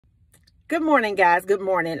Good morning, guys. Good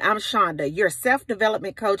morning. I'm Shonda, your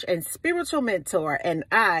self-development coach and spiritual mentor, and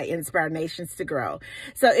I inspire nations to grow.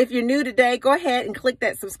 So if you're new today, go ahead and click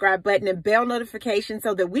that subscribe button and bell notification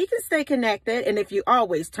so that we can stay connected. And if you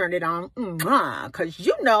always turn it on, because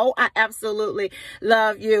you know I absolutely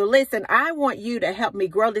love you. Listen, I want you to help me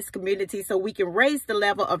grow this community so we can raise the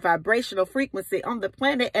level of vibrational frequency on the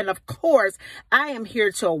planet. And of course, I am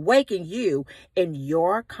here to awaken you in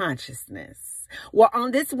your consciousness. Well,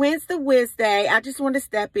 on this Wednesday, I just want to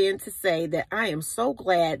step in to say that I am so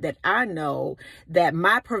glad that I know that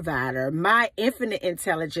my provider, my infinite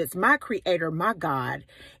intelligence, my creator, my God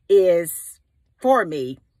is for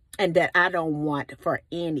me and that I don't want for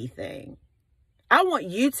anything. I want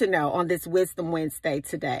you to know on this Wisdom Wednesday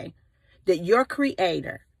today that your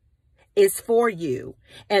creator is for you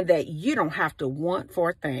and that you don't have to want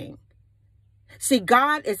for a thing. See,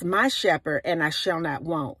 God is my shepherd and I shall not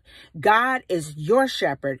want. God is your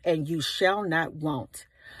shepherd and you shall not want.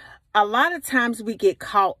 A lot of times we get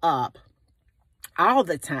caught up all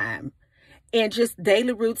the time in just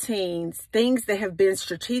daily routines, things that have been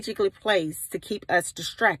strategically placed to keep us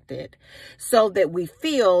distracted so that we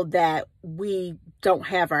feel that we don't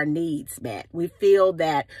have our needs met. We feel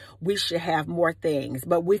that we should have more things,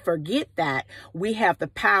 but we forget that we have the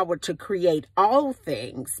power to create all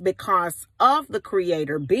things because of the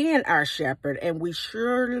Creator being our shepherd, and we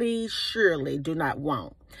surely do not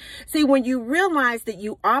want. See, when you realize that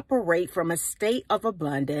you operate from a state of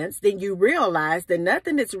abundance, then you realize that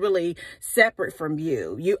nothing is really separate from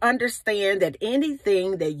you. You understand that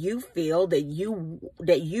anything that you feel that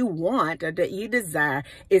you want or that you desire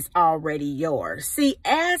is already yours. See,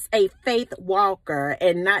 as a faith walker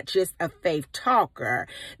and not just a faith talker,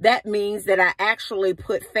 that means that I actually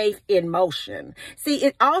put faith in motion. See,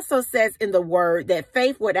 it also says in the word that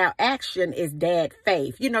faith without action is dead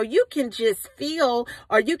faith. You know, you can just feel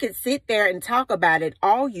or you can sit there and talk about it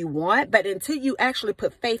all you want, but until you actually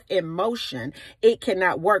put faith in motion, it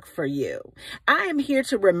cannot work for you. I am here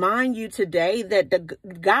to remind you today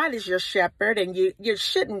that God is your shepherd and you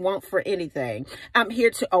shouldn't want for anything. I'm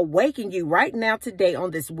here to awaken you right now today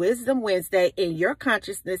on this Wisdom Wednesday in your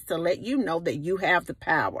consciousness to let you know that you have the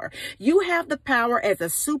power. You have the power as a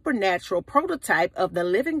supernatural prototype of the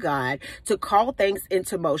living God to call things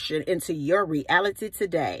into motion into your reality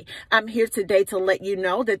today. I'm here today to let you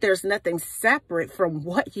know that there's nothing separate from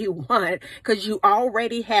what you want because you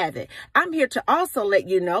already have it. I'm here to also let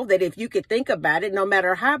you know that if you could think about it, no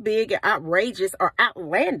matter how big or outrageous or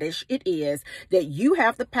outlandish it is, that you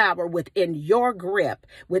have the power within your grip,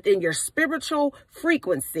 within your spiritual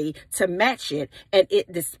frequency to match it and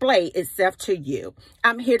it display itself to you.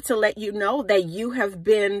 I'm here to let you know that you have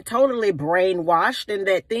been totally brainwashed and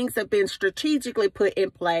that things have been strategically put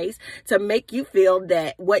in place to make you feel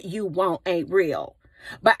that what you want ain't real.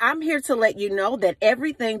 But I'm here to let you know that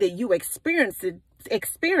everything that you experience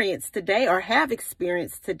today or have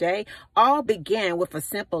experienced today all began with a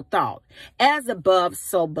simple thought. As above,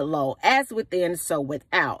 so below. As within, so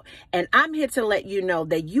without. And I'm here to let you know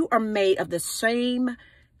that you are made of the same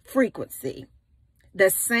frequency, the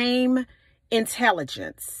same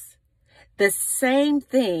intelligence, the same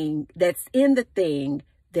thing that's in the thing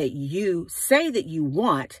that you say that you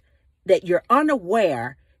want, that you're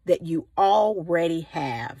unaware that you already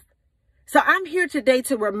have. So I'm here today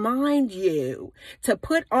to remind you to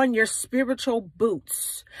put on your spiritual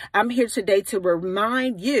boots. I'm here today to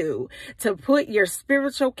remind you to put your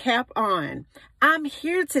spiritual cap on. I'm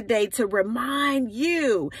here today to remind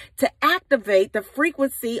you to activate the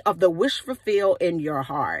frequency of the wish fulfill in your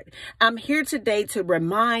heart. I'm here today to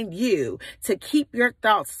remind you to keep your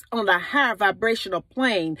thoughts on a higher vibrational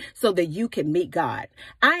plane so that you can meet God.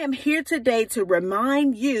 I am here today to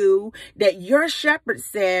remind you that your shepherd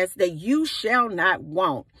says that you shall not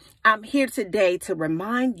want. I'm here today to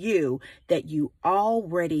remind you that you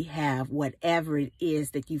already have whatever it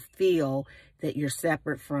is that you feel that you're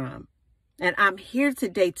separate from. And I'm here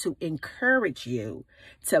today to encourage you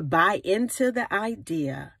to buy into the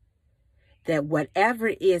idea that whatever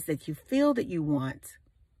it is that you feel that you want,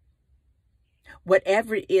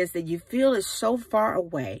 whatever it is that you feel is so far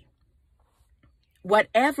away,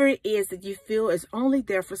 whatever it is that you feel is only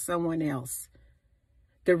there for someone else,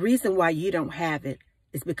 the reason why you don't have it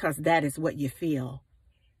is because that is what you feel.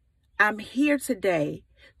 I'm here today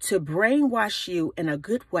to brainwash you in a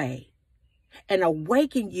good way and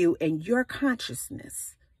awaken you in your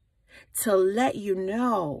consciousness to let you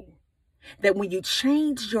know that when you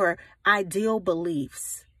change your ideal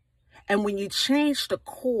beliefs and when you change the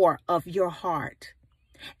core of your heart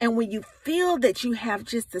and when you feel that you have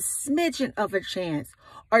just a smidgen of a chance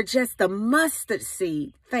or just a mustard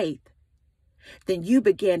seed faith, then you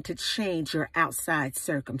begin to change your outside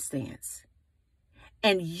circumstance.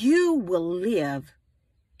 And you will live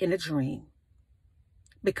in a dream,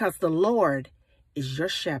 because the Lord is your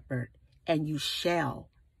shepherd and you shall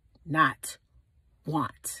not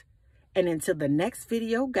want. And until the next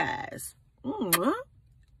video, guys,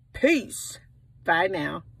 peace. Bye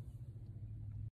now.